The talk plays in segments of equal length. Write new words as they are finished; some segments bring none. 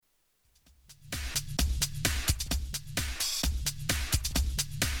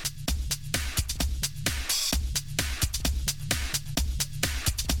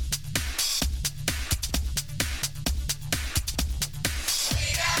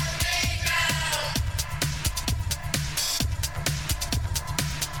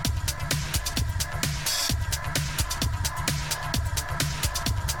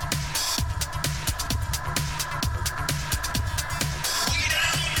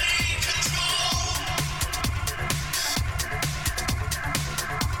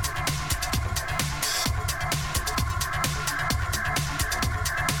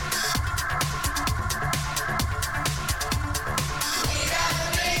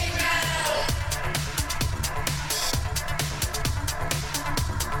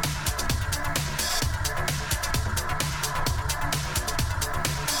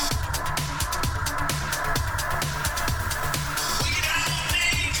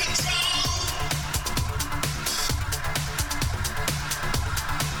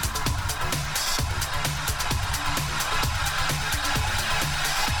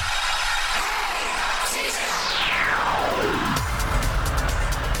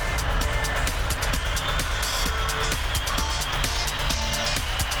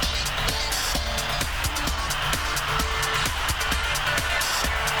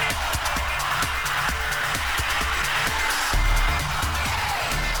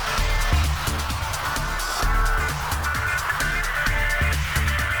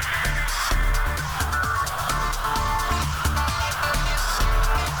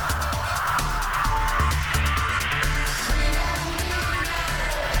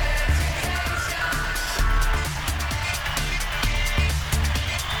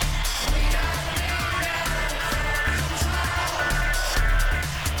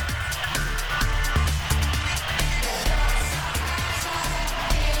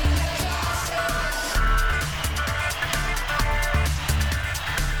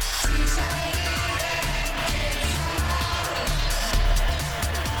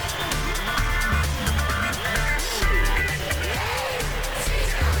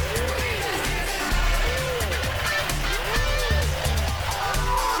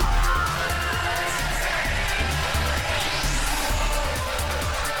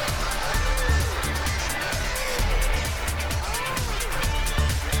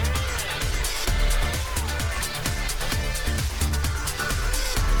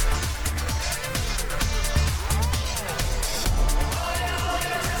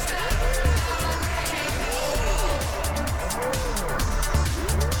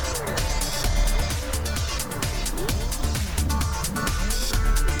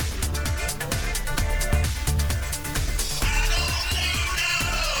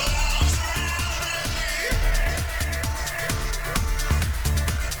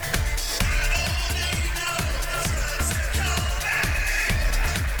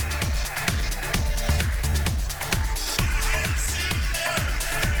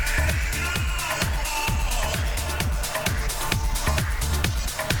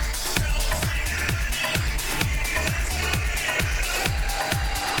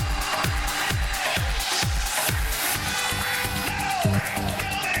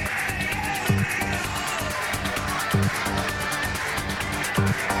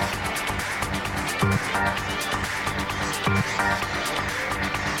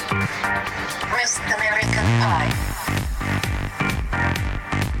West American Pie.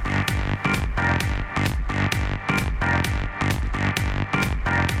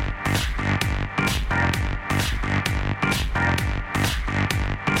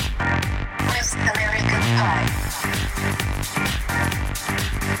 West American Pie.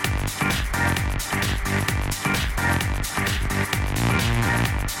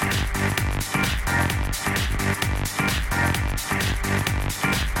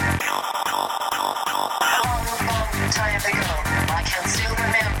 Time ago, I can still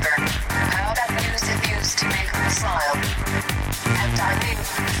remember how that music used to make me smile. And I knew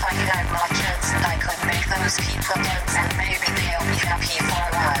if I had my chance, I could make those people dance and maybe they'll be happy for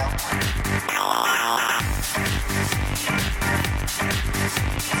a while.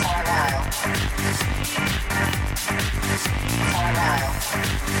 For a while. For a while.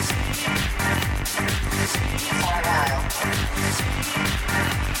 For a while.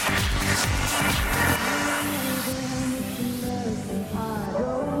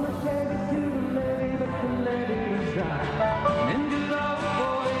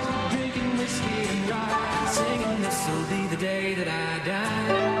 This'll be the day that I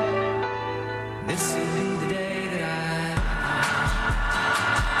die. This'll be the day that I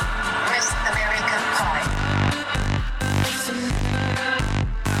West American Pie.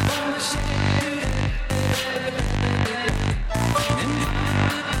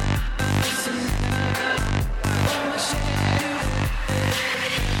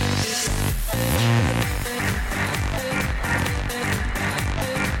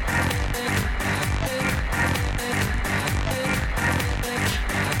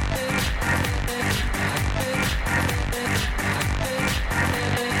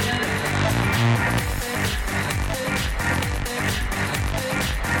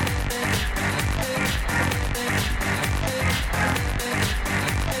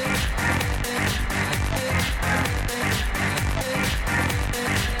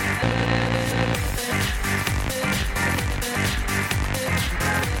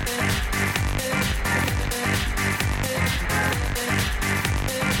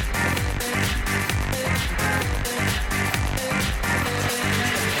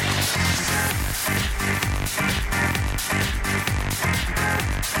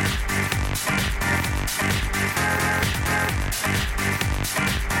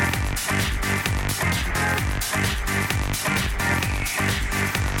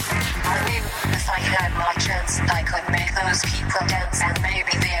 I could make those people dance and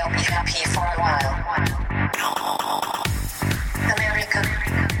maybe they'll be happy for a while. American,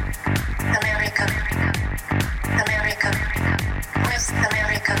 American, American, West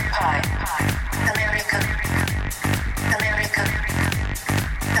American Pie. American, American,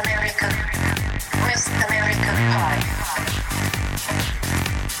 American, West American Pie.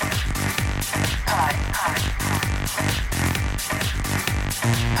 Pie, pie,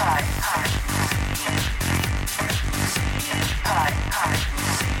 pie, pie. Pie, pie.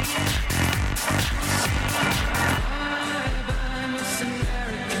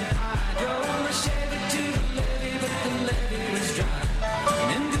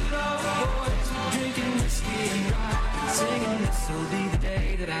 This'll be the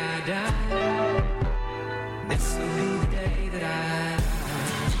day that I die. This'll be the day that I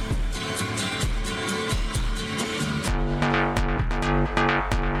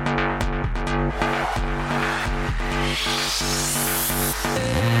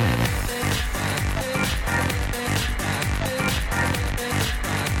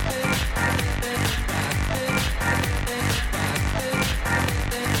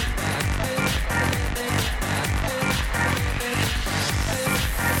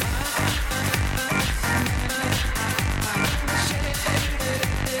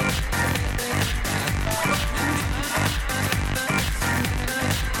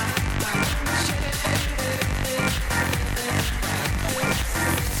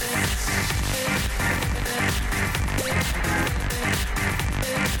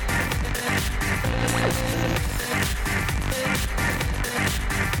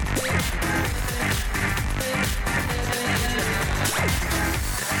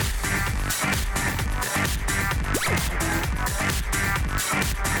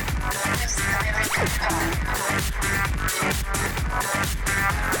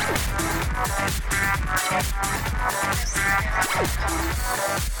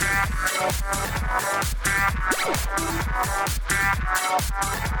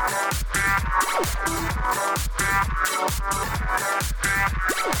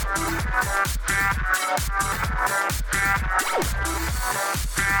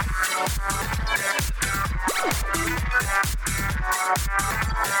Thank you.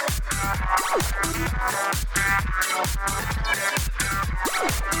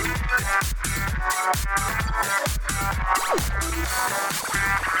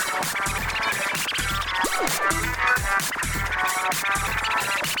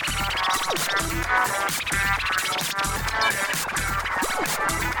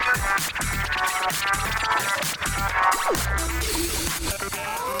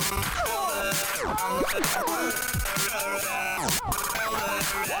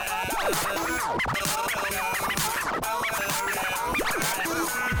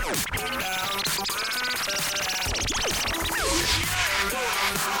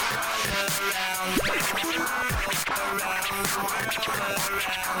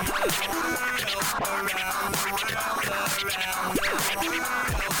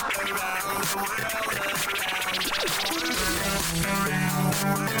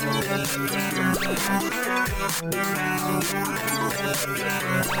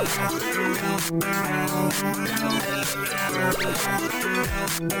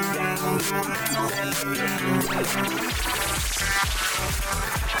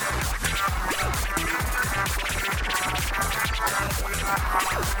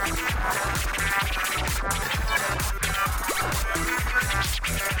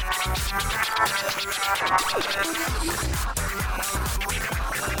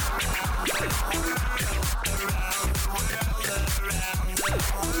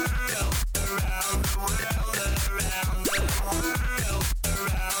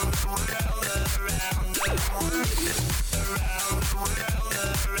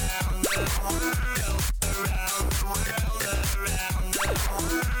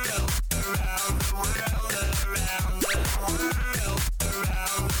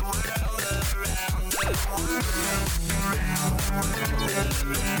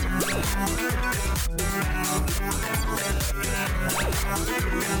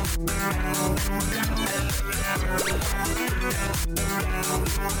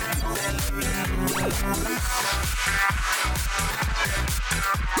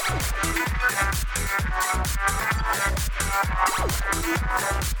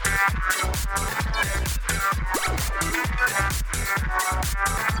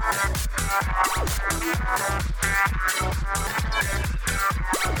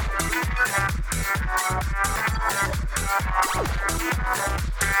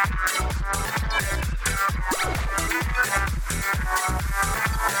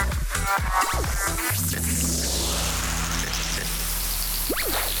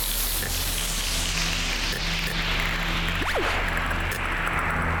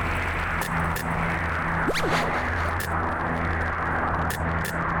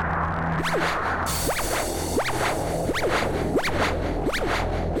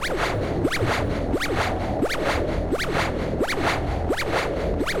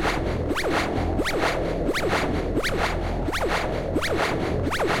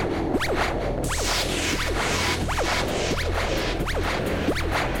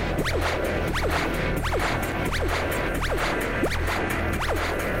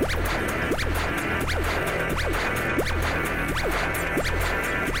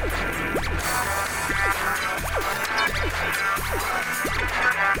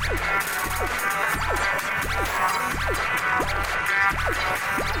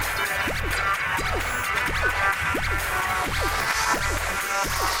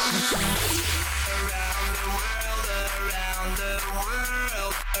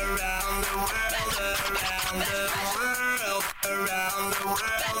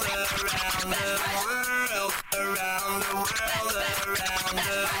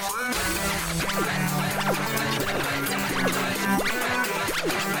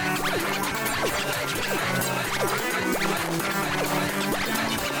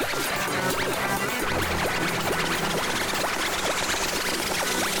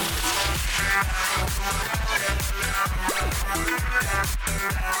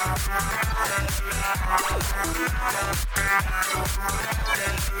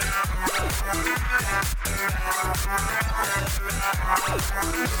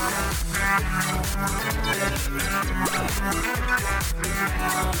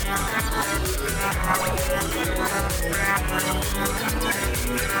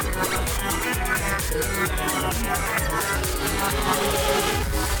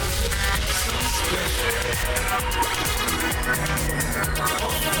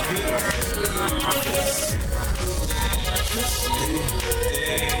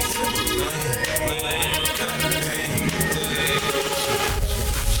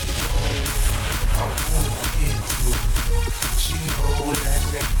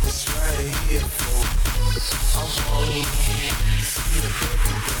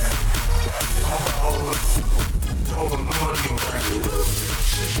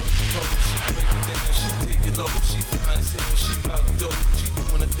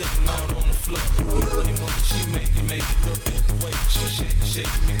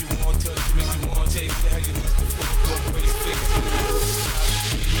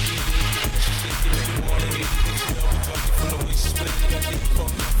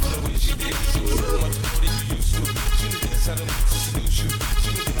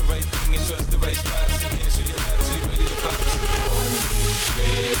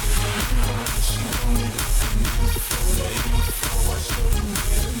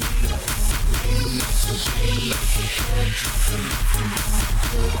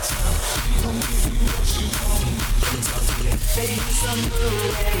 Baby, some new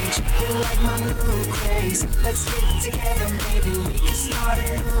age, you like my new craze. Let's get together, maybe we can start a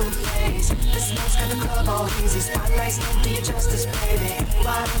new place. The smoke's got the club all hazy, spotlights don't do you justice, baby.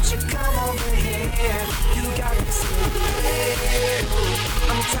 Why don't you come over here? You got me saying,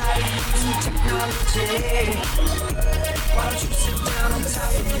 I'm tired of using technology. Why don't you sit down on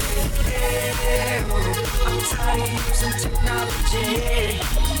top of me? I'm tired of using technology.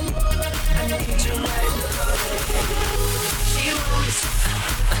 I need you right now.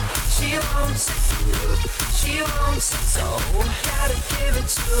 She wants, so gotta give it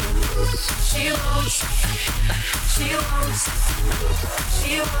to her. She wants,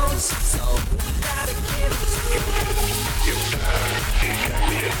 so gotta give it to her. You got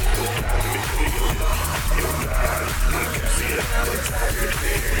me,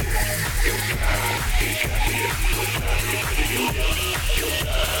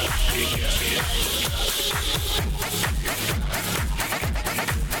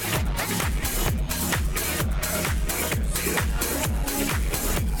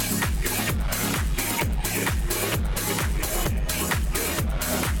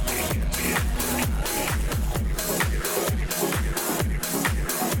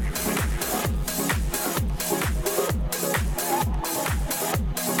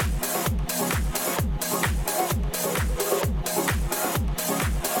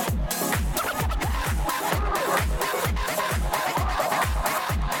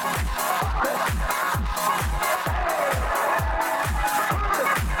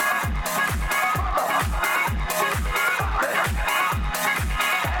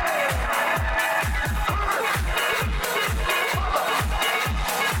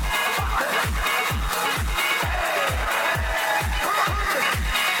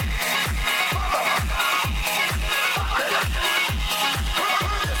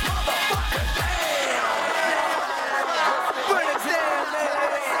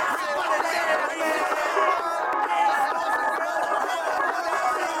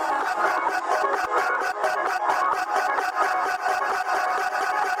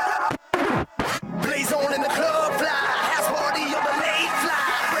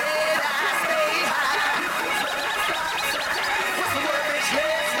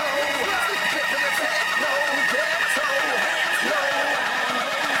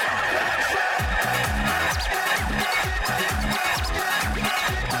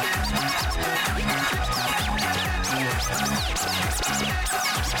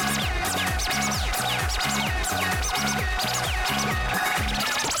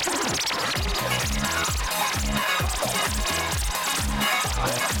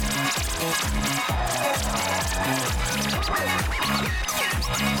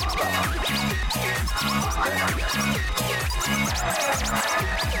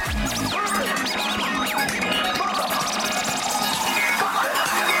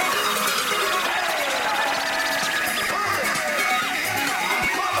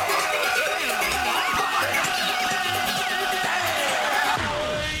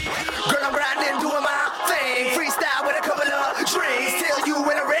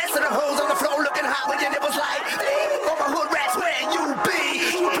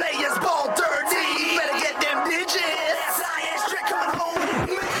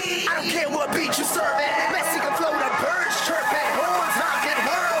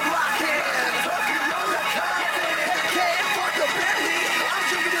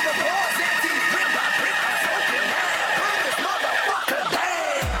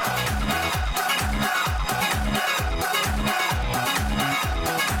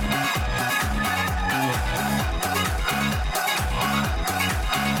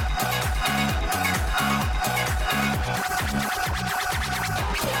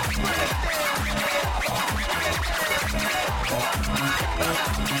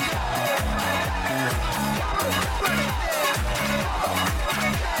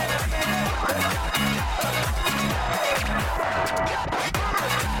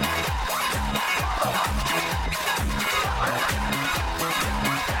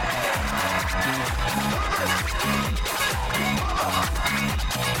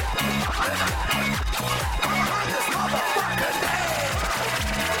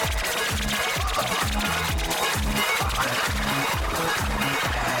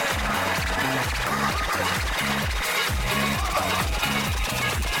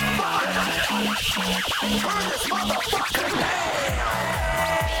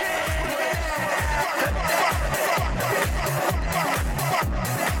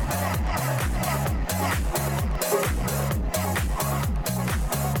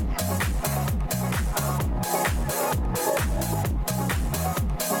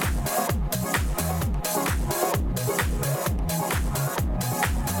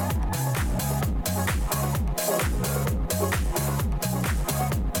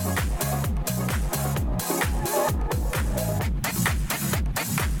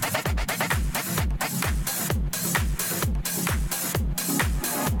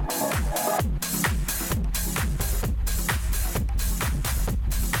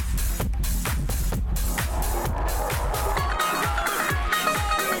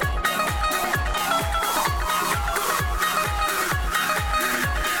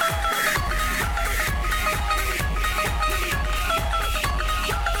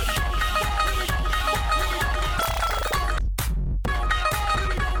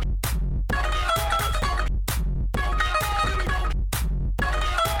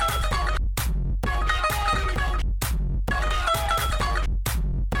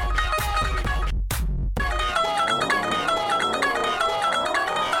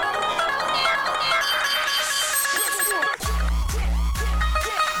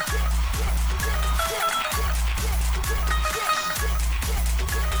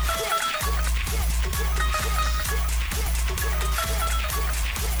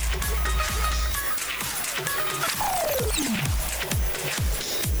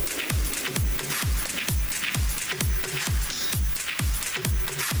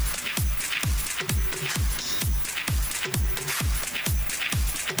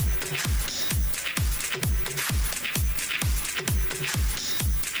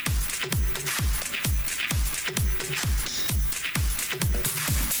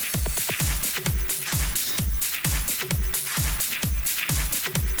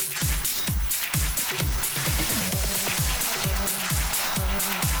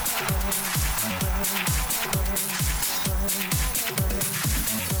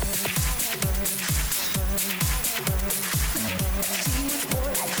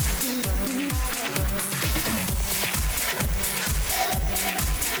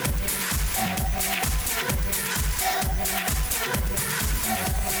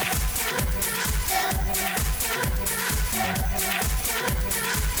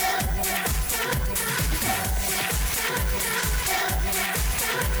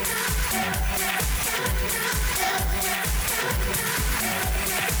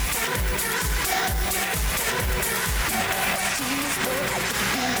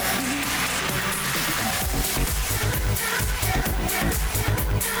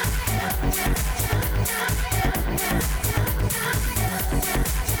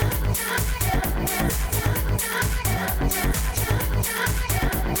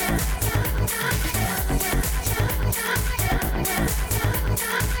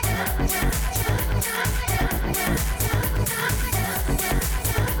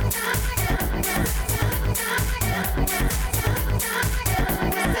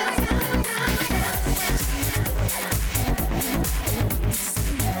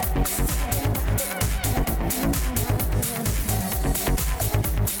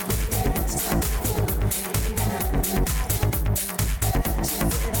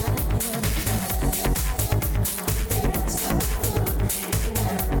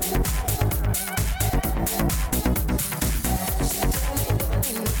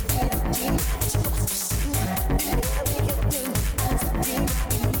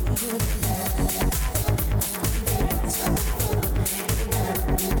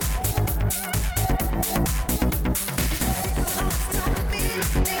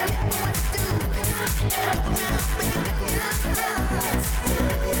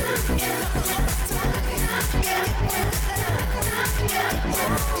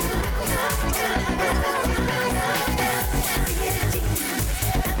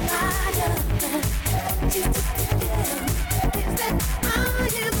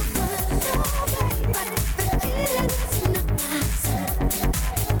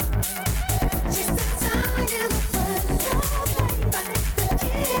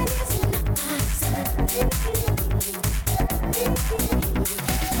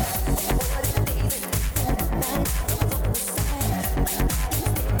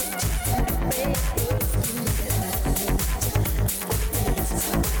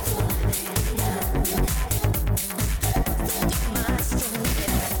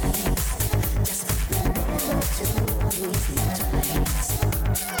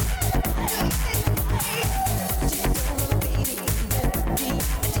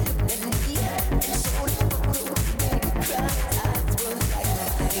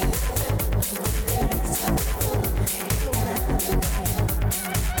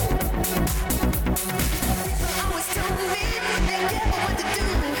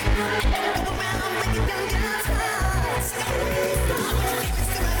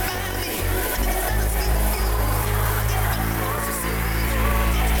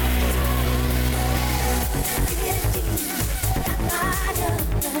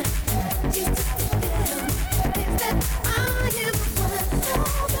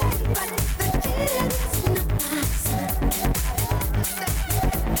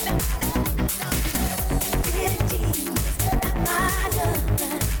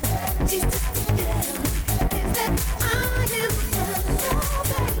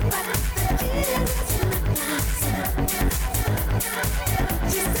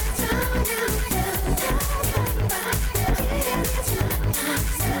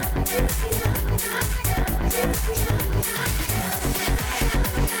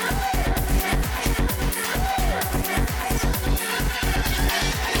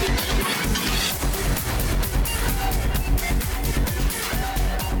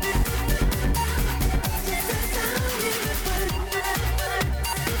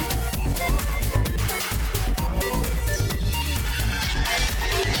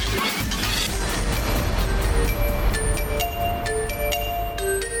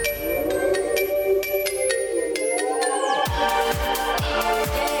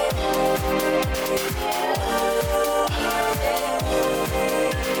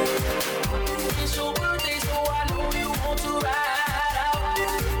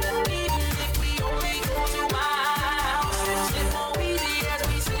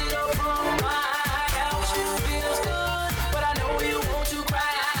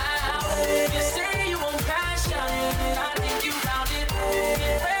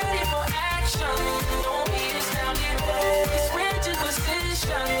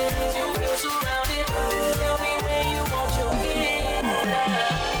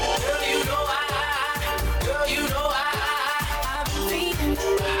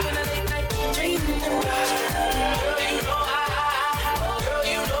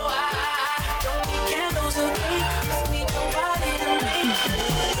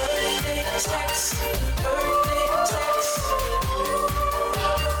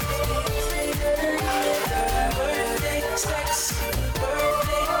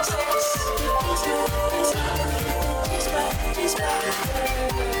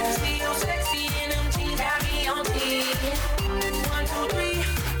 One, two, three,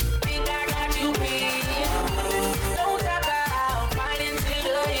 think I got you, baby.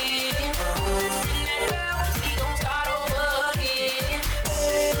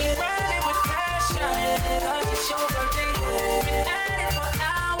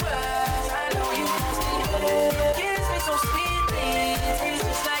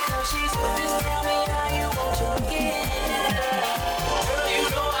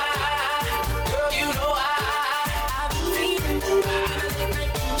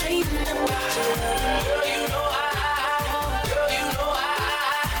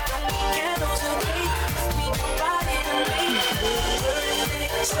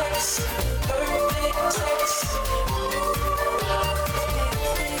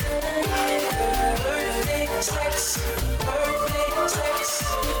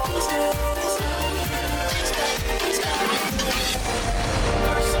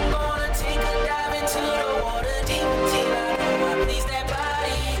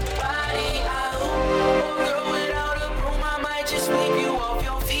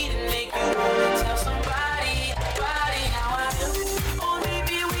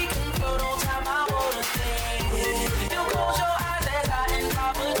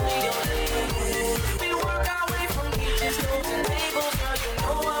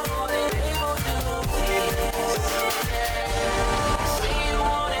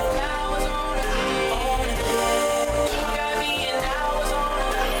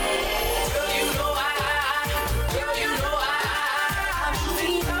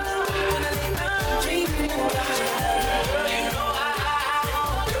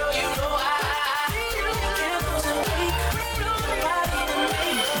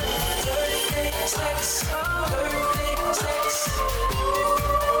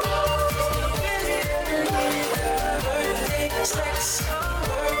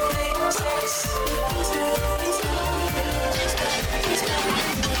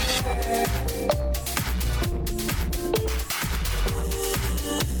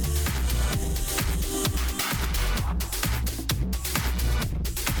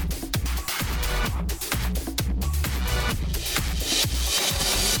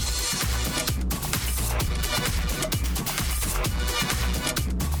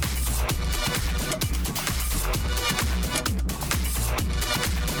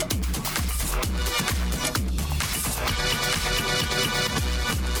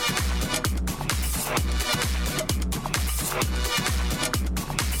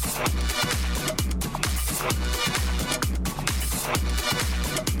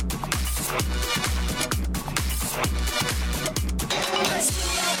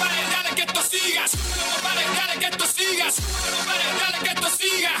 Súbelo, no pares, dale que esto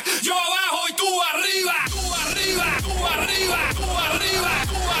siga. Yo abajo y tú arriba. Tú arriba, tú arriba, tú arriba,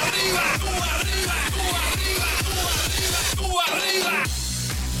 tú arriba, tú arriba, tú arriba, tú arriba, tú arriba.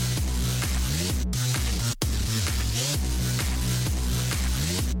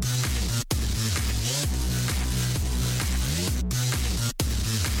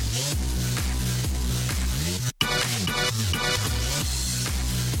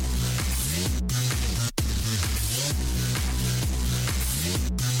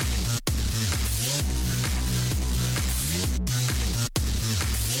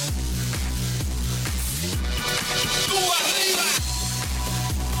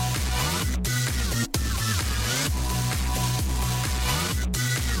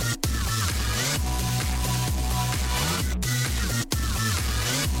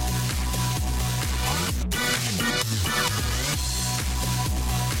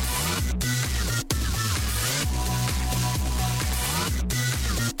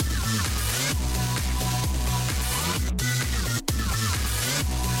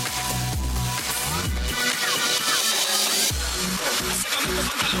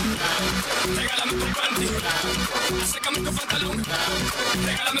 Regálame tu panty, acércame tu pantalón.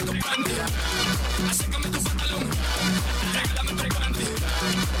 Regálame tu panty, acércame tu pantalón. Regálame tu panty,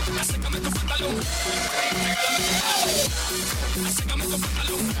 acércame tu pantalón. Regálame tu panty, acércame tu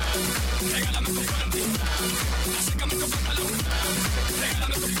pantalón. Regálame tu panty, acércame tu pantalón.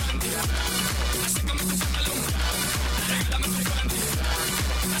 Regálame tu panty, acércame tu pantalón. Regálame tu panty,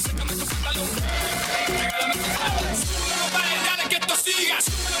 acércame tu pantalón. Regálame tu panty. No pares, dale que esto siga.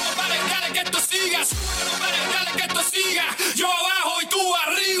 No pares, dale que esto siga. No pares, dale que esto siga. Yo abajo y tú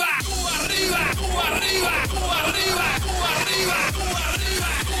arriba. Tú arriba, tú arriba, tú arriba, tú arriba, tú arriba,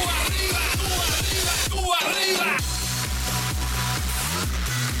 tú arriba, tú arriba, tú arriba.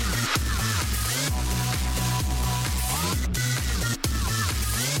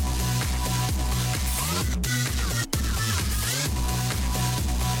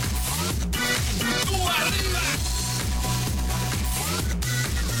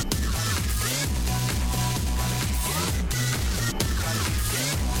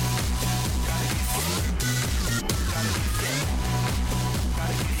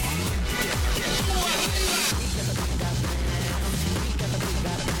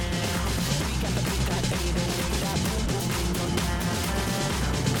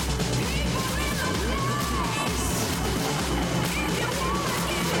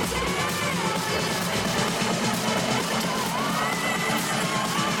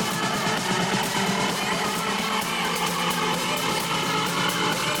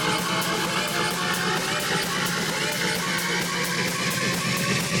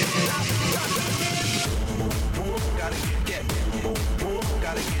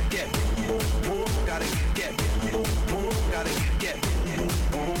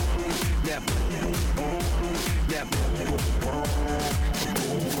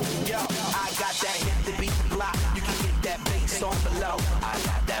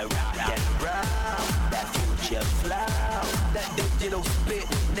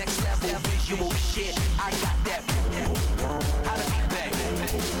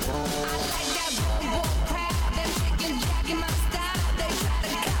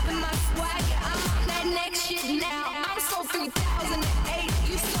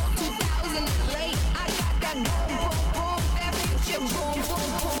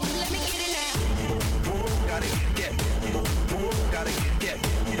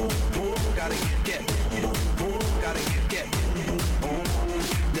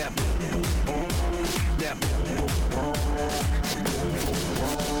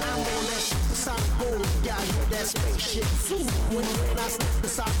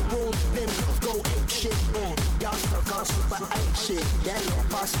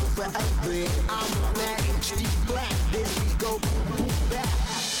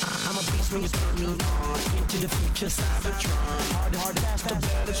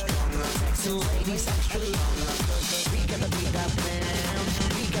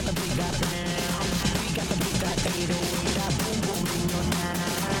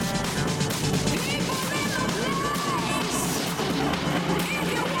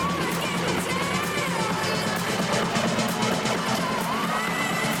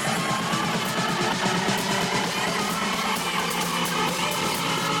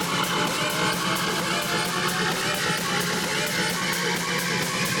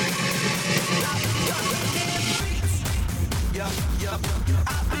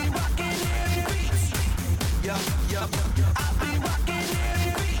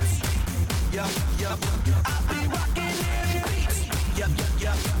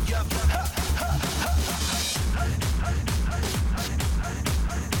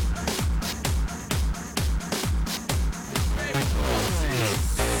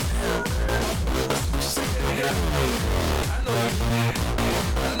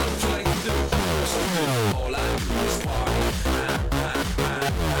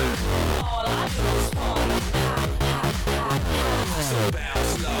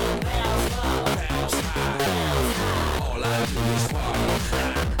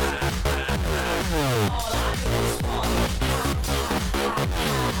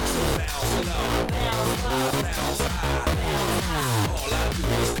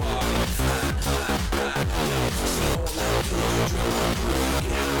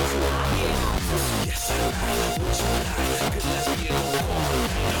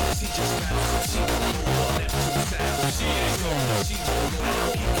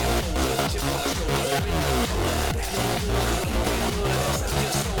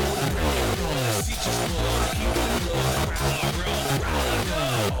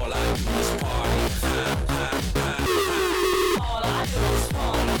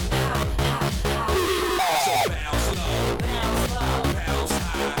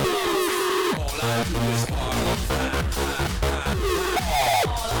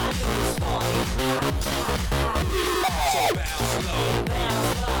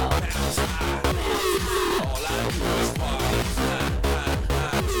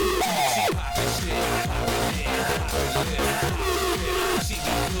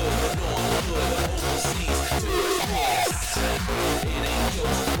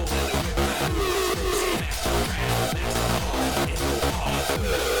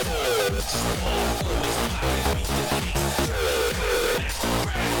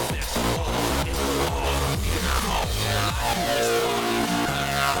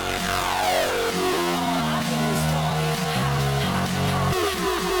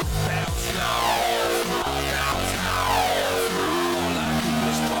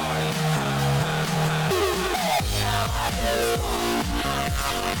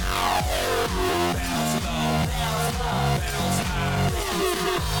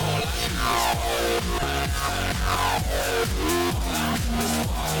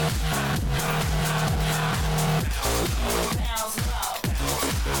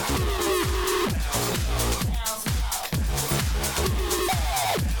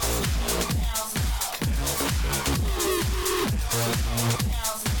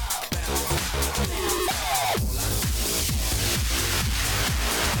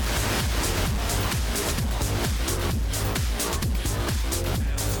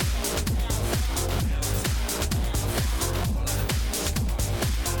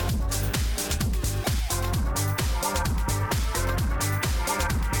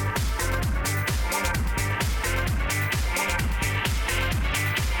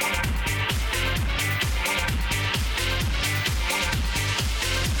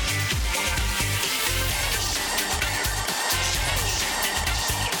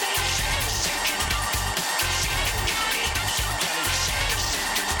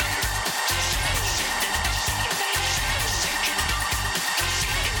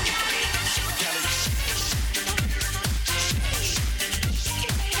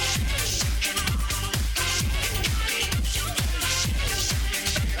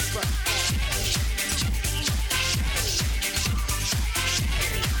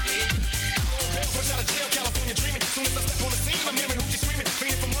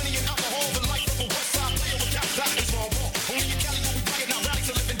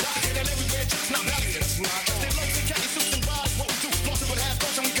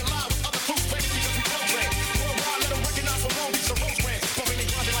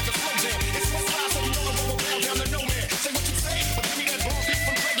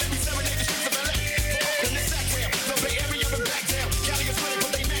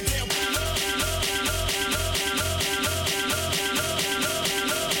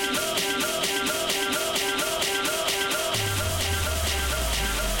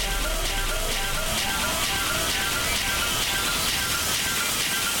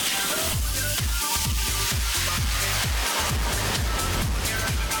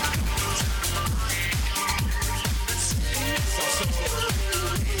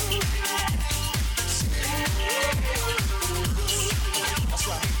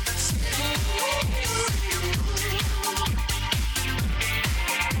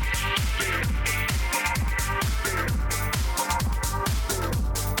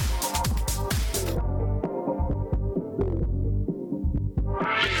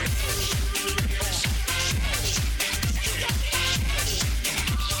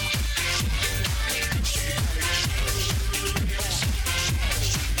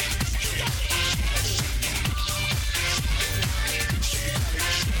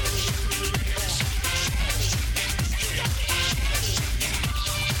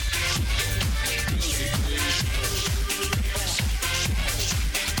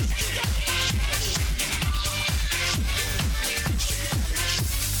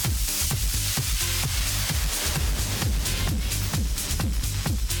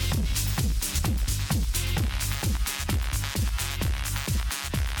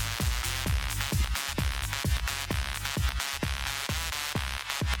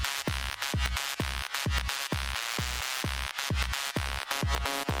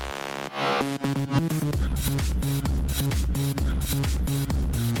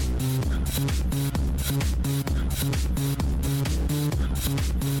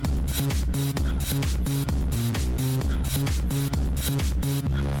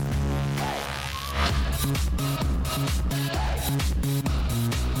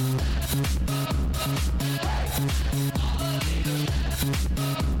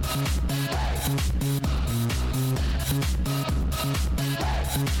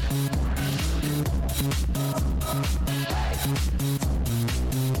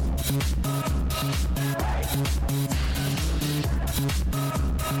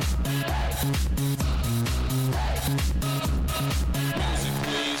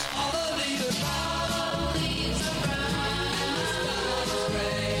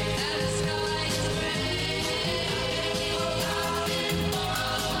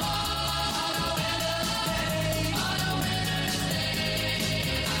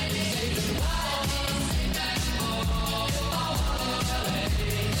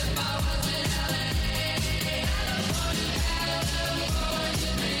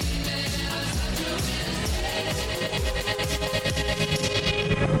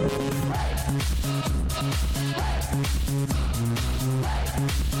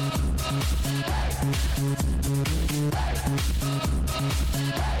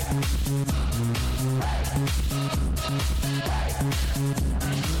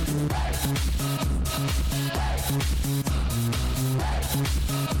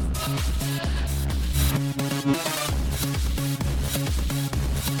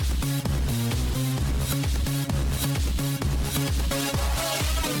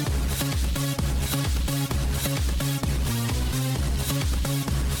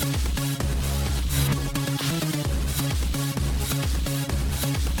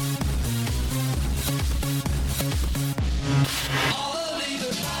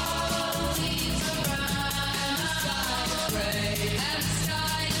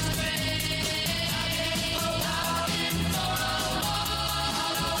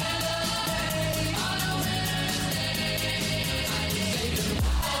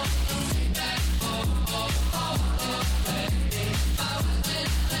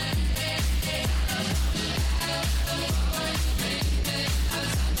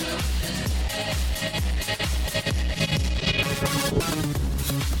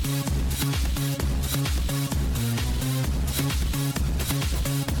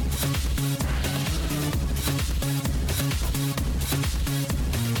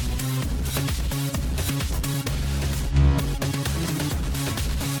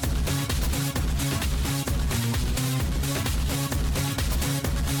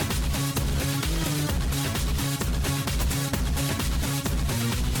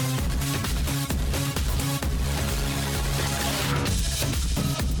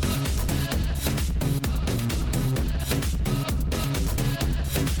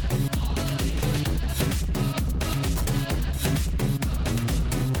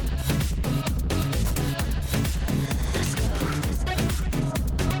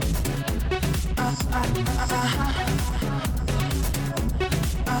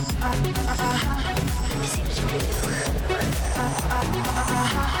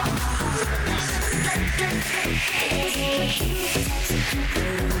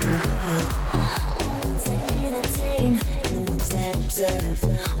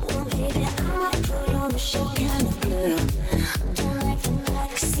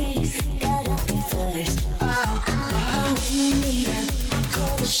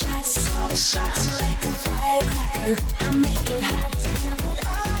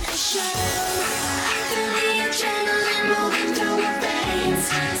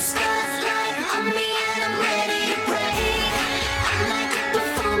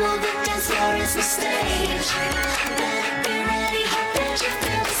 Stay.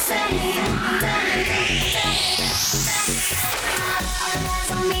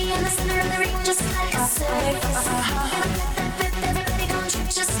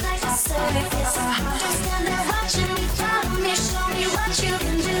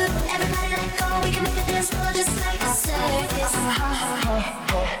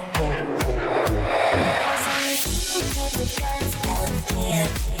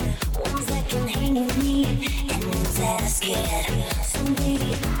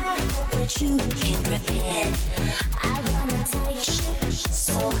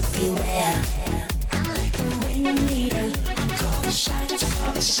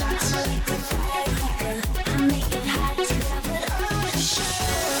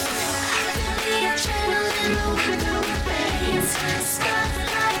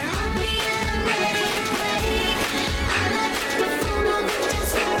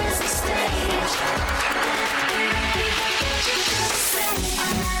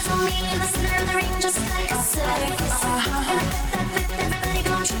 me in the center of the ring, just like a circus. And I bet that with everybody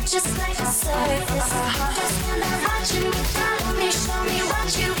gon' treat just like a circus. Just stand there watching me, follow me, show me what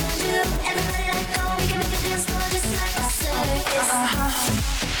you can do. Everybody let go, we can make a dance floor just like a circus.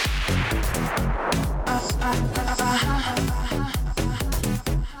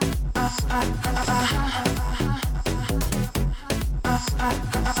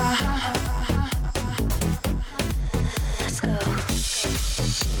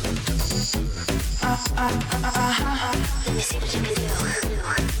 Let me see what you can do.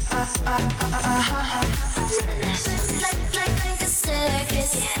 Like a circus. Like a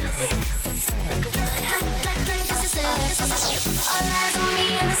circus. All eyes on me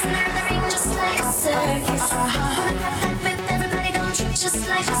in the center of the ring, just like a circus. With everybody gon' treat just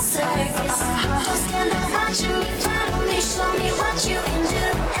like a circus. Don't stand there watching me, follow me, show me what you can do.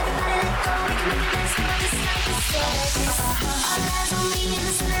 Everybody let go, we can make a dance floor just like a circus. All eyes on me in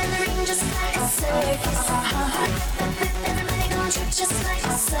the center of the ring, just like a circus. Everybody gon' treat just like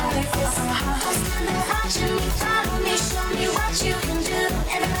a circus. Don't stand there watching me, follow me, show me what you can do.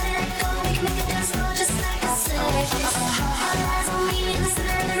 Everybody let go, we can make a dance floor just like a circus. All eyes on me in the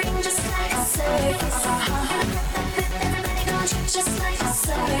center of the ring, just like a circus. Everybody gon' treat just like a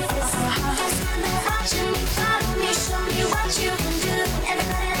circus. Don't stand there watching me, follow me, show me what you can do.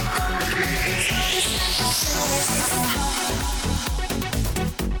 Everybody let go, we can make a dance floor just like a circus.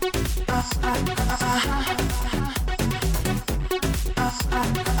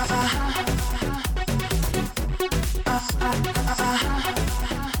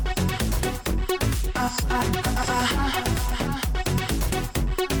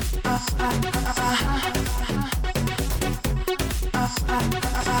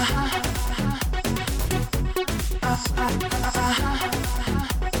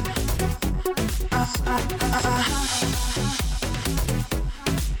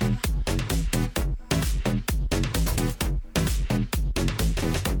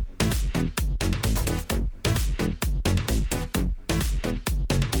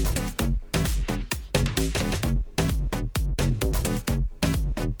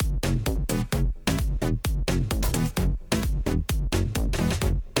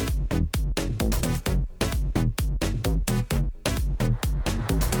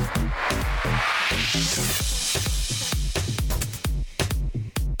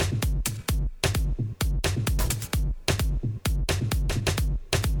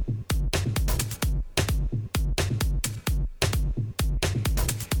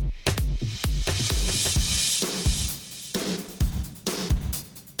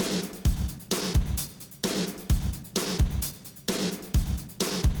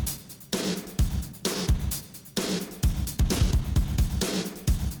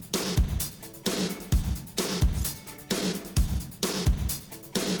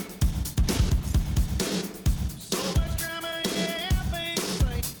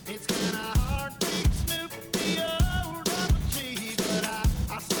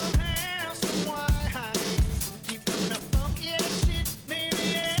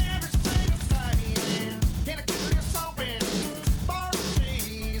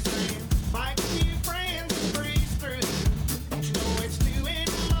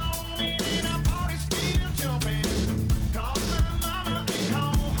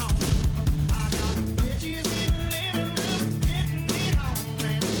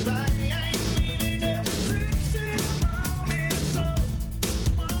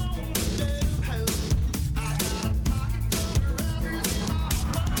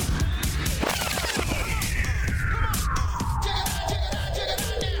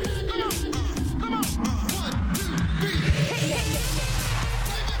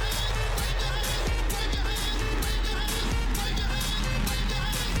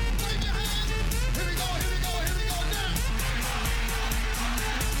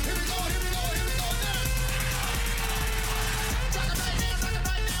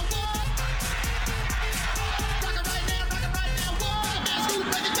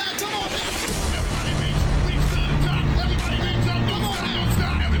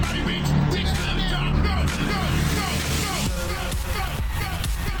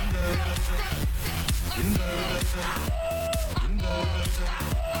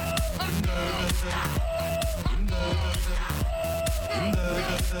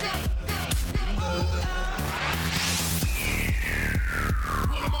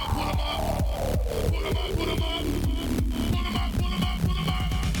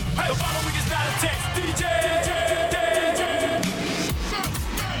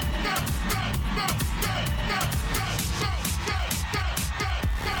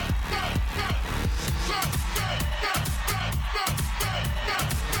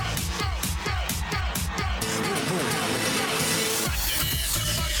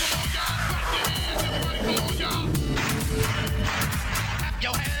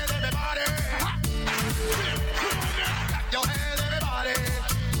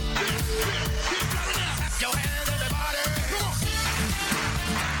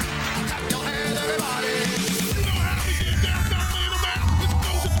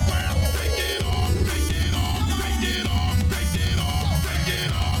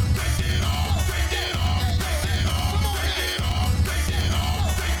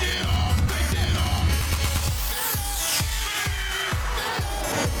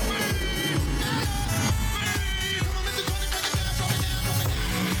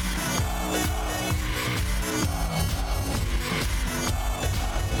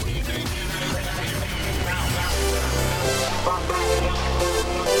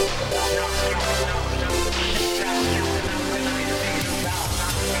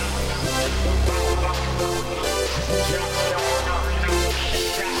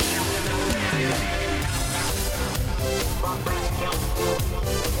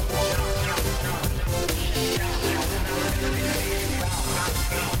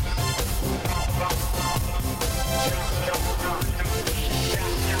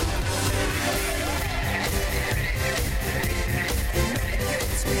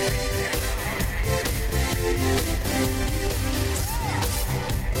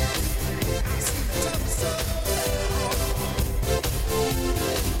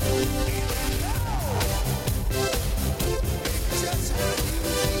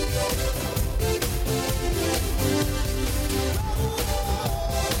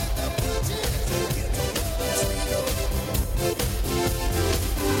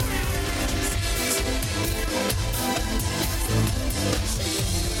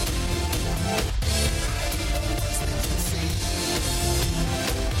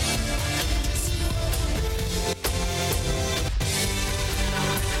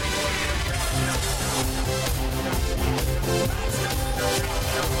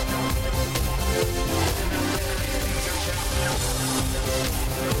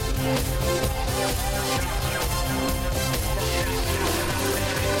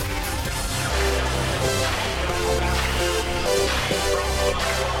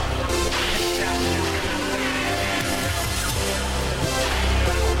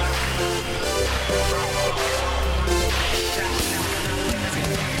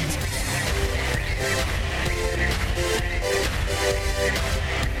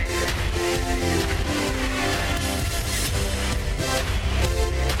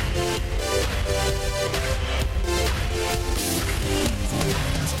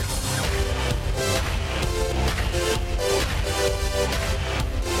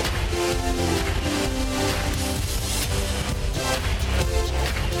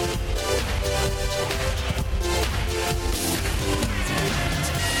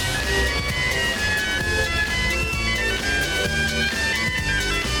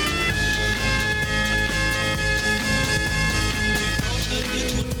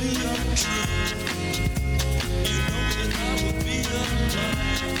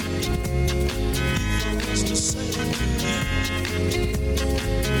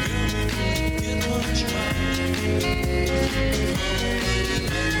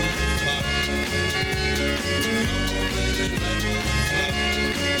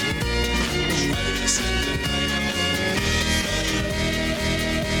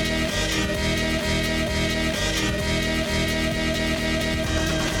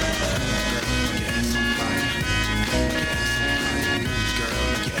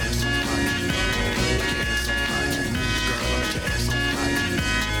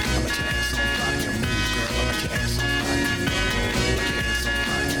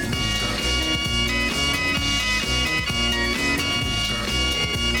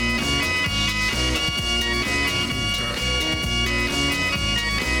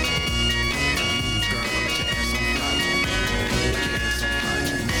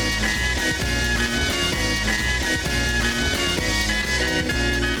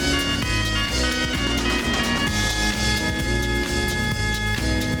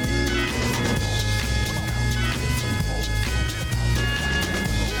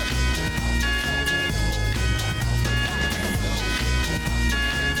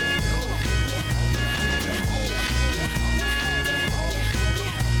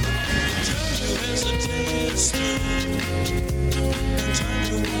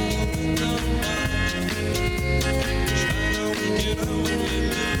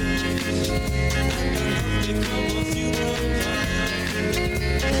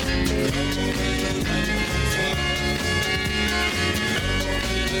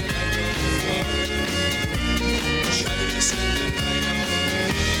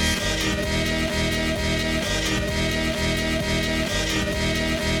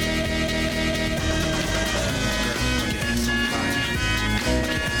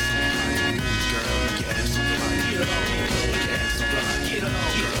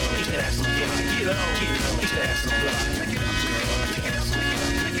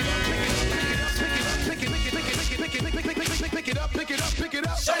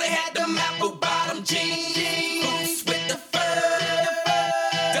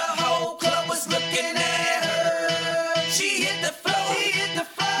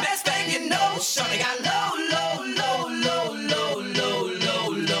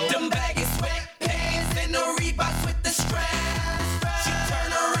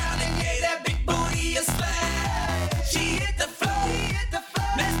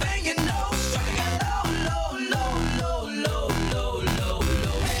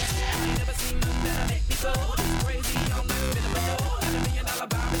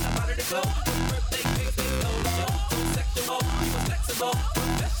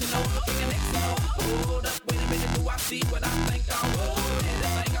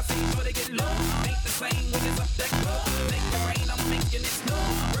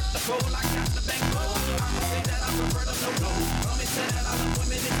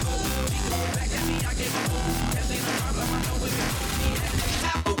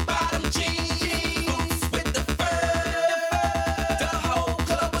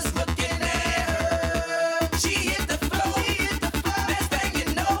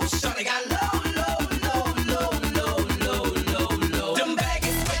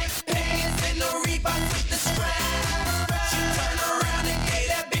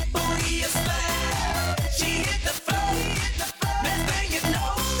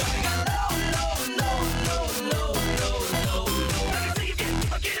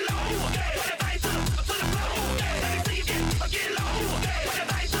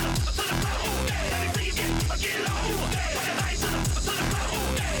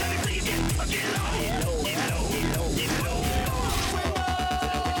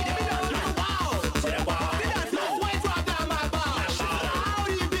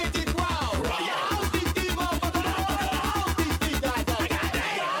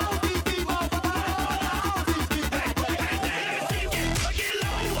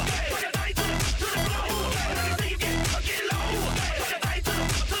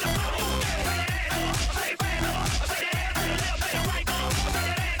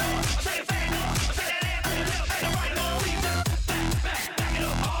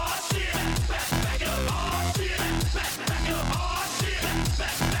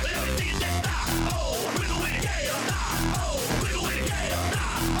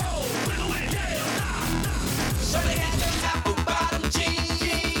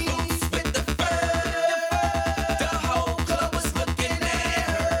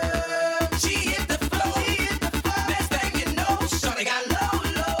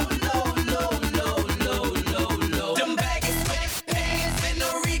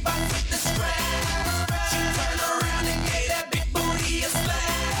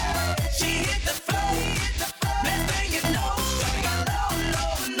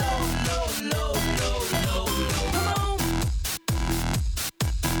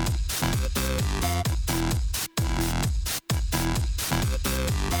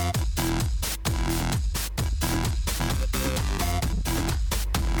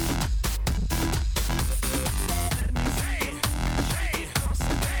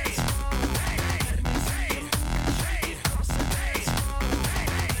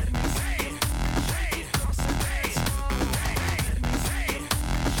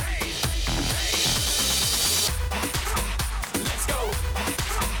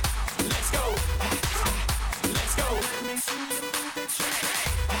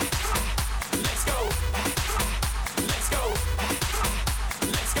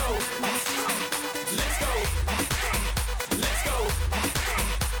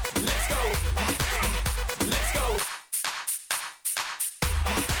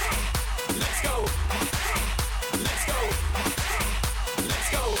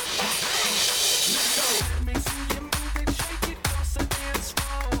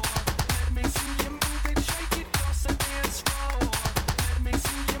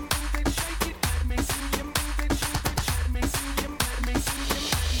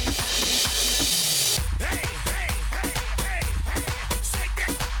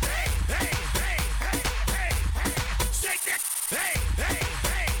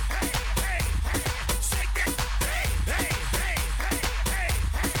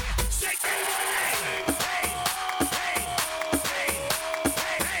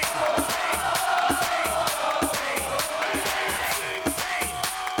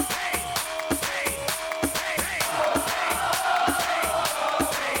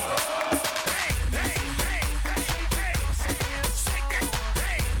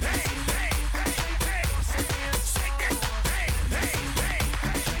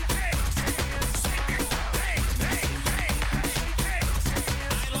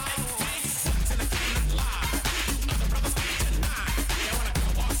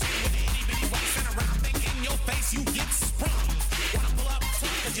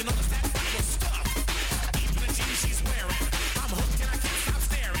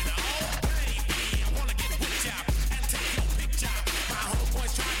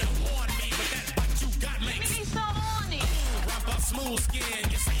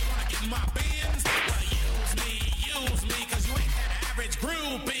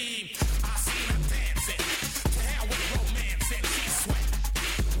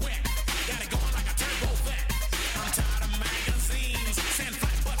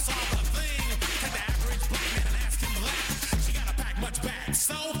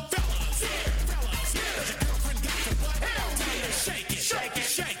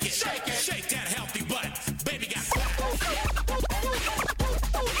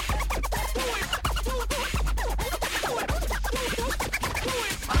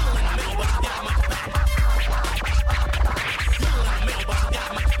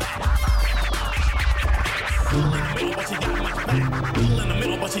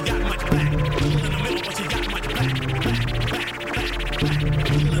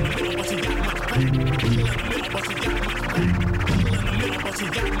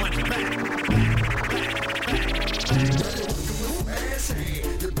 money back.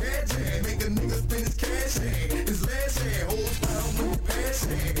 The bad jam, make a nigga spend his cash hand. His last hand, horsepower when you pass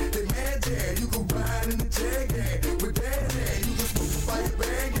hand. They mad jam, you can ride in the jag hand. With that hand, you can smoke a fire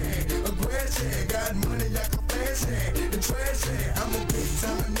bag hand. A grass hand, got money, I can fast hand. The trash hand, I'm a big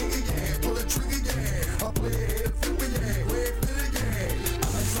time nigga, yeah. Pull a trigger, yeah. I play a head flipper, yeah. Way fitter, yeah.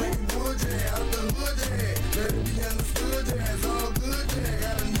 I like slanging wood, yeah. Out the hood, yeah. Let it be understood, yeah. It's all good, yeah.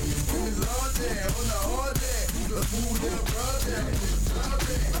 Got a nigga spin his large, yeah. On the hard, yeah. The food, yeah, broad, yeah.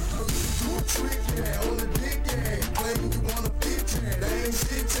 Trick, yeah, on the dick, yeah. Claiming you wanna fit, yeah. That ain't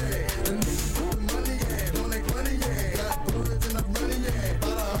shit, yeah. The niggas put the money, yeah. Don't make money, yeah. Got birds and I'm running, yeah.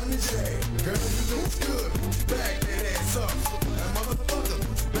 About 100, yeah. Girl, you look good. Back that ass up. That motherfucker,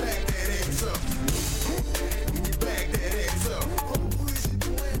 back that ass up. Back that ass up.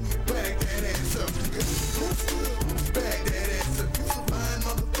 Back that ass up. Back that ass up. You a fine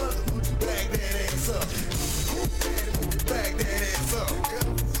motherfucker. Back that ass up. Back that ass up.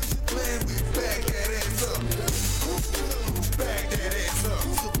 Back that ass up. Back that ass up.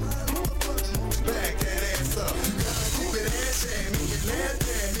 Back that ass up. You gotta keep it ass and make it laugh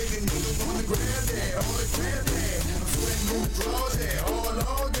there. Nigga, niggas wanna grab that, all the grab that. I'm sweating in the drawers there,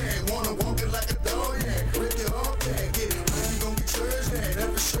 all day. Wanna walk it like a dog, yeah. Rip it off there, get it. Man, you gon' get yours, yeah.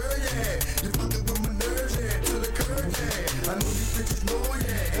 That's for sure, yeah. You fucking with my nerves, yeah. To the curb, yeah. I know these bitches know,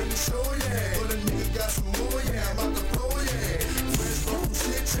 yeah. Ain't the show, yeah. But a nigga got some more, yeah. I'm about to blow, yeah. Fresh from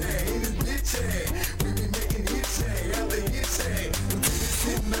shit, yeah. In this bitch, yeah. We be making hits, yeah. After hits, yeah. We take this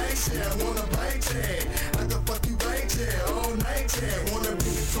shit nice, yeah. I wanna bite, yeah. I can fuck you right, yeah. All night, yeah. Wanna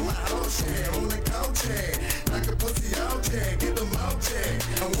bring it to my house, yeah. On the couch, yeah. Knock a pussy out, yeah. Get them out,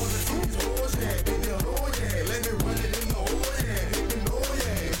 yeah. I wanna see these hoes, yeah. In the hole, yeah. Let me run it in the hole, yeah. Let me know,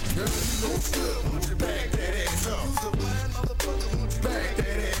 yeah. Girl, you look good. Won't you back that ass up? You's a blind motherfucker. Won't you back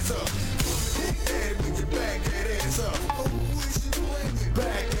that ass up? Big daddy, when you back that ass up?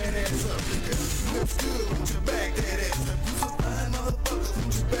 Back that ass up. Girl, you look good. Won't you back that ass up? You's a fine motherfucker.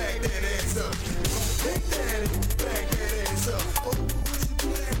 Won't you back that ass up? Big daddy, back that ass up.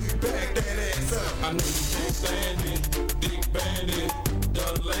 Back that ass up. I know you can't stand it, big bandit,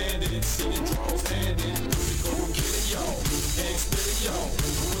 done landed, city draws handed. We gon' get it, y'all, and spit it, y'all.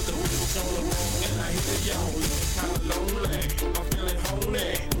 Put the bitch on the road and I hit it, y'all. Kinda lonely, I'm feeling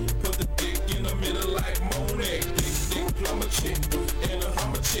honey. Put the dick in the middle like Monet. Dick plumber chick, and a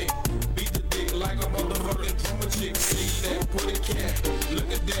hummer chick. Beat the dick like a motherfucking drummer chick. See that, put it cat, look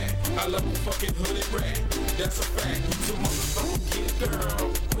at that. I love a fucking hooded rat, that's a fact. You motherfucking kid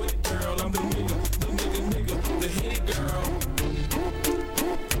girl, quit girl, I'm the nigga, the hit girl.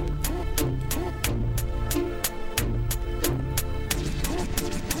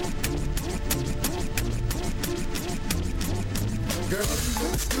 Girl, you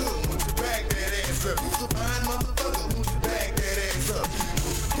look good. Won't you back that ass up? You's a fine motherfucker. Won't you back that ass up?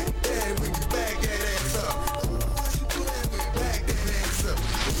 Get that when you back that ass up. What you playing with? Back that ass up.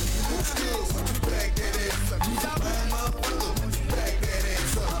 You look good. Won't you back that ass up? You's a fine motherfucker. Won't you back that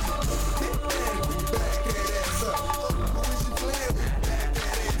ass up? Get that when you back that ass up. What you playing with? Back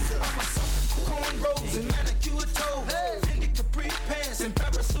that ass up. Cornrows and manicure toes, Fendi capri pants and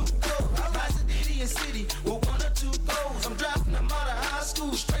parasuit clothes. I rise to Diddy and City with 1 or 2 goals. I'm driving them out of high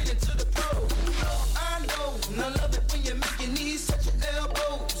school straight into the pro. I know, and I love it when you make your knees touch your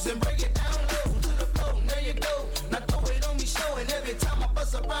elbows and break it down low to the floor. There you go. Now throw it on me, showing every time I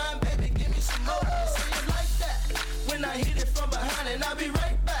bust a rhyme, baby, give me some more. Say it like that. When I hit it from behind, and I'll be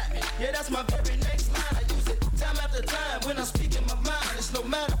right back. Yeah, that's my very next line. I use it time after time when I'm speaking my mind. It's no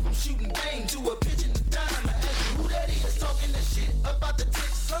matter from shooting game to a pitch in the dime. I ask you who that is talking that shit about the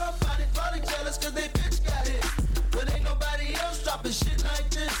tick. Somebody probably jealous cause they bitch got hit. But ain't nobody else dropping shit like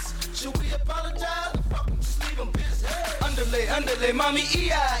this. Should we apologize? Fuck them, just leave them pissed. Hey. Underlay, mommy,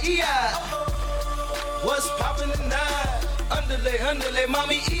 E-I. What's poppin' tonight? Underlay,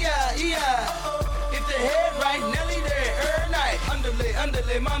 mommy, E-I. If the head right, Nelly there, every night.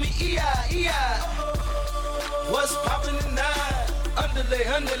 Underlay, mommy, E-I. What's poppin' tonight?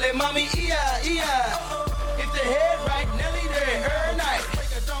 Underlay, mommy, E-I. If the head right, Nelly there, every night.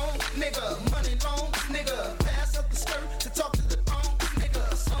 Break a dome, nigga, money long, nigga. Pass up the skirt to talk to the phone,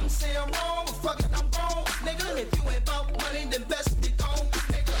 nigga. Some say I'm wrong, but fuck it, I'm wrong, nigga. If you ain't about money, then best be gone,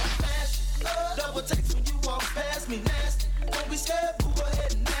 nigga. Flash, double takes when you walk past me, nasty. Don't be scared, boo, go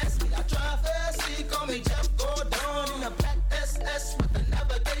ahead and ask me. I drive fast, see, call me Jeff Gordon in a black SS with the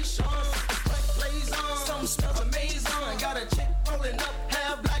navigation. Blaze on, some smells amazing. Got a chick rolling up,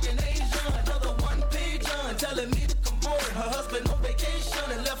 half black and Asian. Another one page on, telling me to come home. Her husband on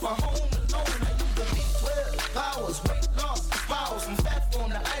vacation and left her home alone. I used to be 12 hours, weight loss, vows from fat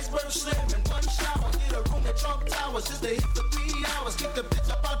form to ice. hours just to hit the 3 hours. Kick the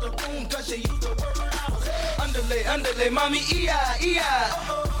bitch up out the room cause she used the word hours. Underlay, underlay, mommy, E-I.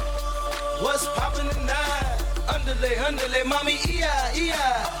 What's poppin' tonight? Underlay, underlay, mommy, E-I.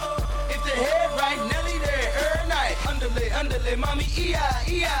 If the head right, Nelly there, every night. Underlay, underlay, mommy,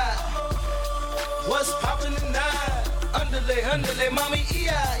 E-I. What's poppin' tonight? Underlay, underlay, mommy,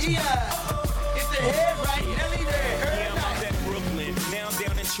 E-I. If the head right, Nelly there, every night. I'm at Brooklyn, now I'm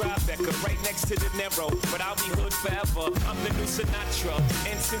down in Tribeca, right next to the Narrow, but I'll be hood forever. I'm the new Sinatra,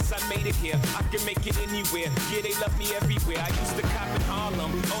 and since I made it here, I can make it anywhere. Yeah, they love me everywhere. I used to cop in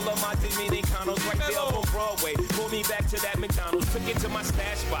Harlem, all of my Dominicanos right there up on Broadway. Pulled me back to that McDonald's, took it to my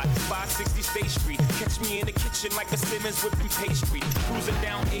stash spot, 560 State Street. Catch me in the kitchen like a Simmons whipping pastry. Cruising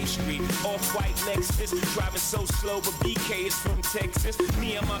down A Street, off-white Lexus, driving so slow, but BK is from Texas.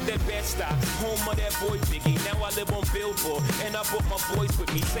 Me, I'm out that Bed-Stuy, home of that boy Biggie. Now I live on Billboard, and I brought my boys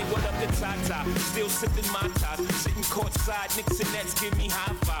with me. Say what up to Tata, still sipping my top, sitting courtside, Knicks and Nets give me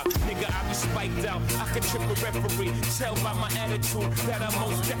high five. Nigga, I be spiked out, I can trip a referee. Tell by my attitude that I'm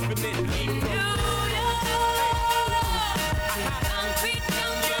most definitely from Concrete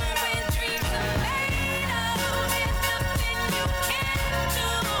jungle where dreams are made of. There's nothing you can't do.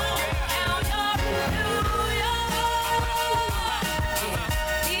 Now you're in New York.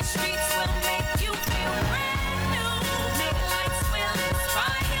 These streets will make you feel brand new. Big lights will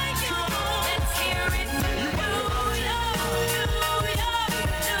inspire you. Let's hear it from New York.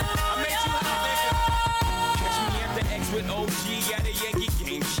 Catch me at the X with OG at a Yankee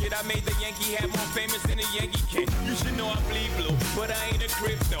game. Shit, I made the Yankee hat more famous than a Yankee can. You should know I bleed blue, but I ain't a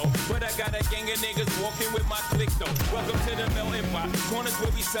crypto. But I got a gang of niggas walking with my click though. Welcome to the melting pot. Corners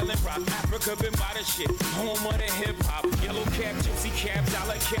where we selling rock. Africa been by the shit. Home of the hip hop. Yellow cap, gypsy cap,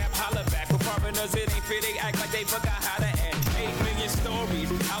 dollar cap, holla back. For foreigners it ain't fair. They act like they forgot how to act. 8 million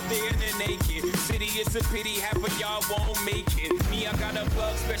stories out there in the naked city. It's a pity half of y'all won't make it. Me, I got a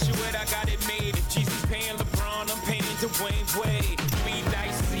plug special where I got it made. If Jesus paying LeBron, I'm paying Dwayne Wade. 3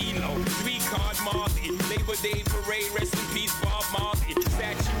 dice CeeLo, 3 card Marley. Labor Day parade, rest in peace Bob Marley.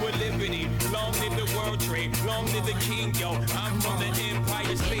 Statue of Liberty, long live the World Trade, long live the King, yo. I'm from the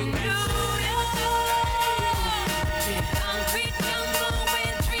Empire State Mansion. Concrete jungle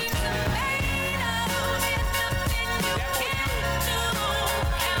where dreams are made of. There's nothing you can't do.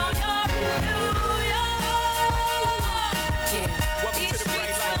 Now you're in New York. These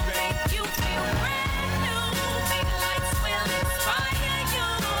streets will make you feel brand new. Big lights will inspire you.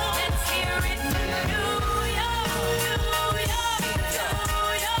 Let's hear it from New York.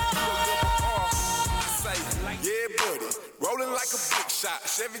 Yeah, buddy, rolling like a big shot.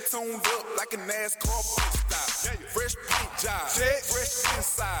 Chevy tuned up like a NASCAR pit stop. Fresh paint job, fresh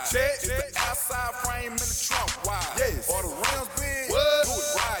inside. Is the outside frame in the trunk wide? Yes. Or the rims big? What? Do it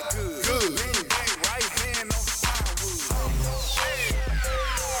right good. Lean back, right hand on the firewood.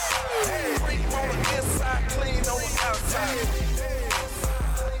 Cream on the inside, clean on the outside.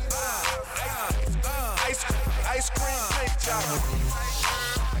 Ice cream paint job.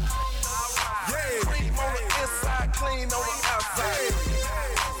 Yeah, cream on the inside, clean on the outside.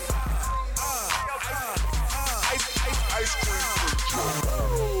 Ice cream paint job.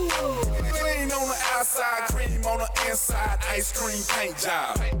 Clean on the outside, cream on the inside, ice cream paint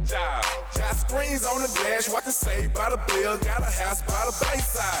job. Got screens on the dash, watching Saved by the Bell, got a house by the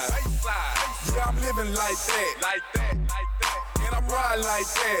Bayside. Yeah, I'm living like that, and I'm riding like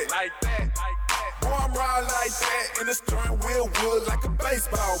that. Boy, I'm riding like that, and the steering wheel wood like a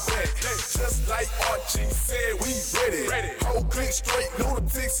baseball bat. Just like Archie said, we ready. Whole click straight,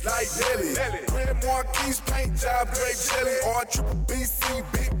 lunatics like Nelly. Grand Marquis paint job, grape jelly, or triple BC,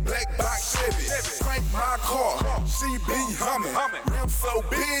 big black box Chevy. Crank my car, she be humming. Rim so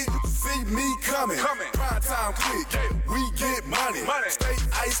big, you can see me coming. Prime time click, we get money. Stay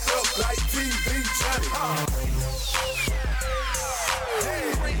iced up like TV Johnny.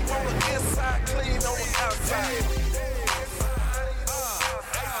 Cream on the inside, clean on the outside.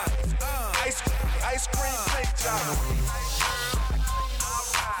 Ice cream paint job.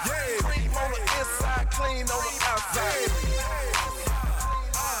 Yeah, cream on the inside, clean on the outside.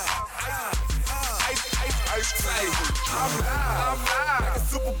 Ice cream. I'm live. Like a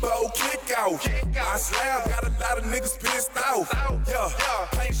Super Bowl kickoff. I slam, got a lot of niggas pissed off. Yeah,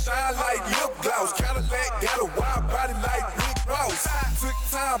 paint shine like lip gloss. Cadillac got a wide body like Rick Ross. Took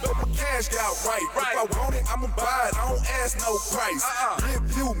time, but my cash got right. If I want it, I'ma buy it. I don't ask no price. Rear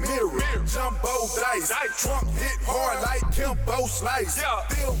view mirror, jumbo dice. Trunk hit hard like Kimbo Slice.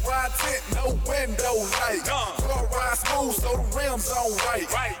 Still ride tent, no window light. Car ride smooth, so the rims on right.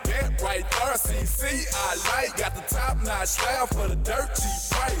 That right there, CC I like. Got the top notch slab for the dirt cheap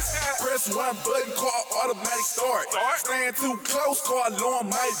price. Press press one button, car automatic start. Stand too close, car alarm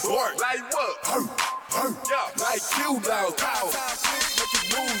might bark. Like what? Yeah. Like Q-Dog. Make it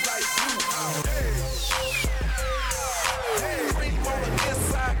move like you. Cream on the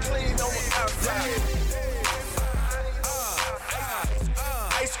inside, clean on the outside.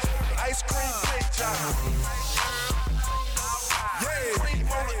 Ice cream cake job. Yeah. Cream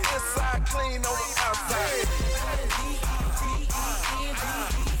on the inside, clean on the outside.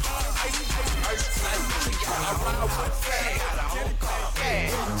 I ride with fat.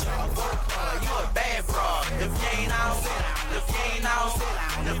 You a bad broad. If you ain't out, sit down. If you ain't out, sit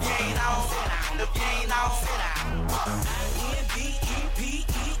down. If you ain't out, sit down. If you ain't out, sit down.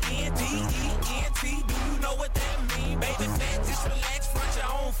 INVEPENDENT. Do you know what that mean? Baby fat, just relax, front your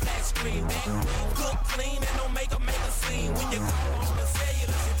own flat screen. That real cook clean and don't make a scene. When you call on the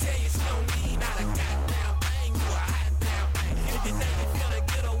cellular, she tell you she don't need not a goddamn thing. You a hot damn thing. If you think you finna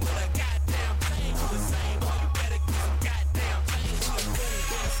get her with a goddamn thing, you the same boy, you better get some goddamn thing. She a fool,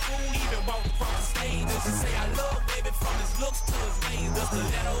 been to school, even walking from the stage. And she say I love baby from his looks to his ways. The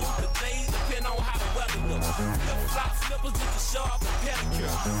stilettos, the days, depend on how the weather looks. Flip-flop slippers just to show off the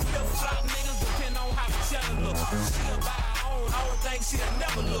pedicure. Flip-flop niggas depend on how the cheddar look. She'll buy her own, I don't think she'll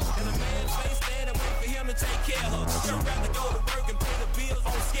never look. And a man's face stand and wait for him to take care of her. She'd rather go to work and pay the bills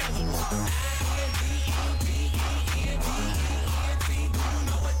on schedule. INVEPENDENT. Do you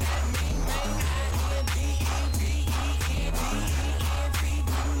know what that mean, man? INVEPENDENT. Do you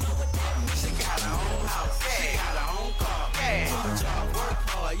know what that mean? She got her own house, she got her own car. Good job, work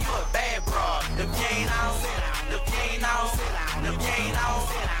hard, you a bad broad. If you ain't out, sit down. If you ain't out, sit down. If you ain't out,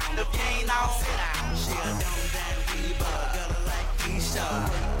 sit down. If you ain't out, sit down. She a dumb damn diva, girl like Keisha.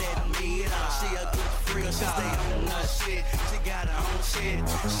 Work that meter, she a good freak. She stay on her shit, she got her own shit.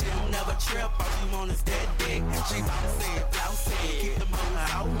 She don't never trip, all she want is that dick. She bouncy, keep the motor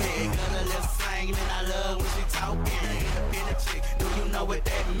out big. Got her lips singing and I love when she talking. Independent chick, do you know what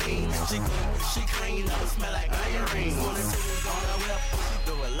that mean? She cook, she clean, never smell like onion rings. One or two is on her whip, she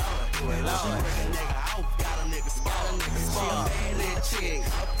do it low, do it low. She break a nigga out, got a nigga spot. She a bad little chick, a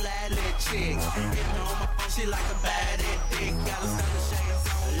flat little chick. Hitting on my phone, she like a bad dick. Got a stunner shades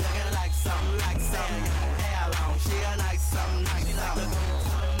on, looking like something, hair long. She a like something,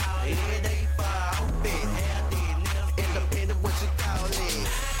 every day for her outfit, hair did, nails independent, what you call it?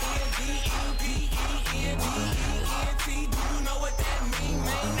 INVEPENDENT. Do you know what that mean,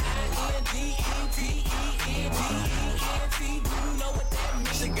 man? INVEPENDENT. Do you know what that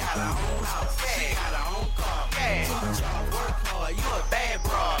mean? She got her own house, she got her own car. Good job, work hard, you a bad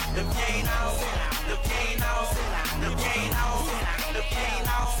broad. If you ain't out, sit down. If you ain't out, sit down. If you ain't out, sit down. If you ain't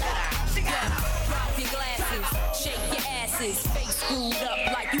out, sit down. She got her. Drop your glasses, shake your asses, face screwed up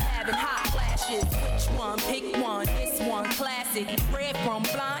like you having hot flashes. Which one? Pick one. This one classic. Red from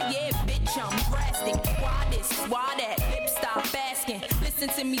blind, yeah, bitch, I'm drastic. Why this? Why that? Lip stop asking. Listen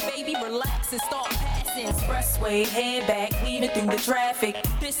to me, baby, relax and start passing. Expressway, head back, weaving through the traffic.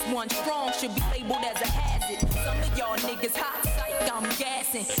 This one strong should be labeled as a hazard. Some of y'all niggas hot psych, I'm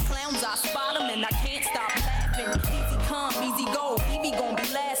gassing. Clowns, I spot them and I can't stop laughing. Easy come, easy go, Evie gon' be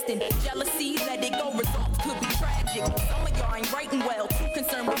lasting. Jealousy, let it go, results could be tragic. Some of y'all ain't writing well, too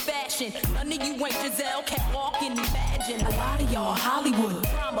concerned with fashion. None of you ain't Giselle, can't walk and imagine. A lot of y'all Hollywood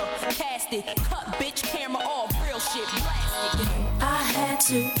drama, cast it, cut bitch camera off, real shit, blast it. I had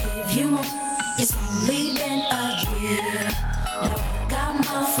to give you more. It's only been a year. Now I got my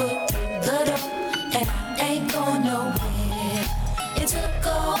foot through the door, and I ain't going nowhere. It took a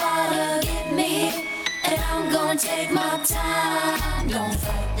while to get me, and I'm gonna take my time. Don't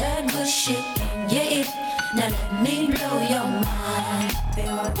fight that good shit in your ear. Now let me blow your mind. They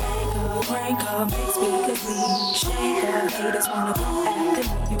all take a rank up, big speakers we shake up. Haters wanna go after me.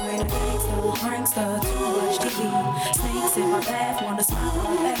 You ain't a gangster, prankster, too much TV. Snakes in my path, wanna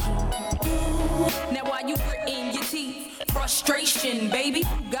smile at me. Now while you gritting your teeth, frustration, baby, you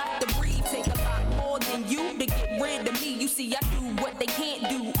got to breathe. Take a lot more than you to get rid of me. You see, I do what they can't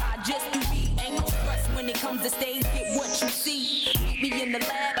do. I just do me. Ain't no stress when it comes to stage. Get what you see. Meet me in the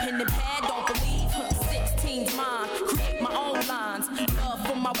lab, pen and pad, don't believe. 16's mine, create my own lines. Love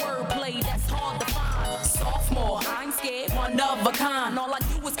for my wordplay, that's hard to find. Sophomore, I ain't scared, one of a kind. All I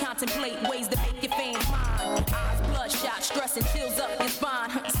do is contemplate ways to make your fans mine. Eyes bloodshot, stress and chills up your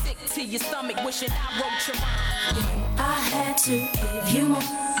spine. Sick to your stomach, wishing I wrote your rhyme. I had to give you more.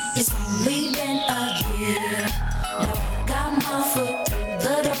 It's only been a year. Now I got my foot through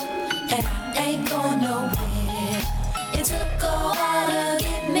the door, and I ain't going nowhere. It took a while to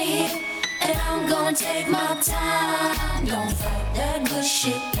get me, and I'm gonna take my time. Don't fight that good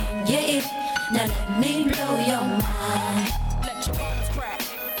shit in your ear. Now let me blow your mind. Let your bones crack,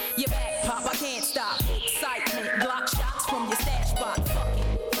 your back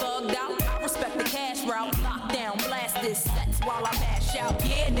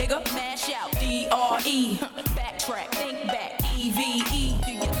E,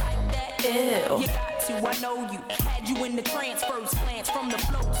 do you like that? Ew. You got to, I know you. Had you in the trance, first glance from the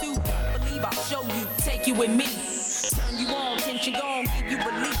flow too. Believe I'll show you, take you with me. Turn you on, tension gone, give you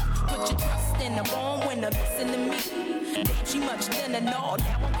relief. Put your trust in the bone when they listen to me. Damn, she much thinner, no,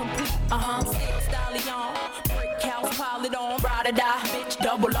 now I'm complete. Still stallion, brick house, pile it on. Ride or die, bitch,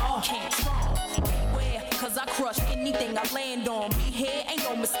 double R. Can't strong, beware, cause I crush anything I land on. Be here, ain't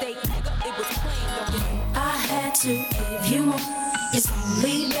no mistake, nigga, it was planned on you. I had to give you more. It's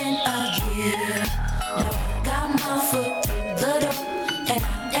only been a year. Now I got my foot through the door, and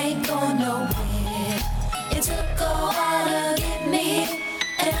I ain't going nowhere. It took a while to get me,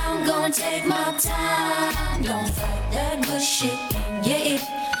 and I'm gonna take my time. Don't fight that good shit in your ear.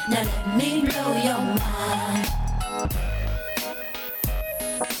 Now let me blow your mind.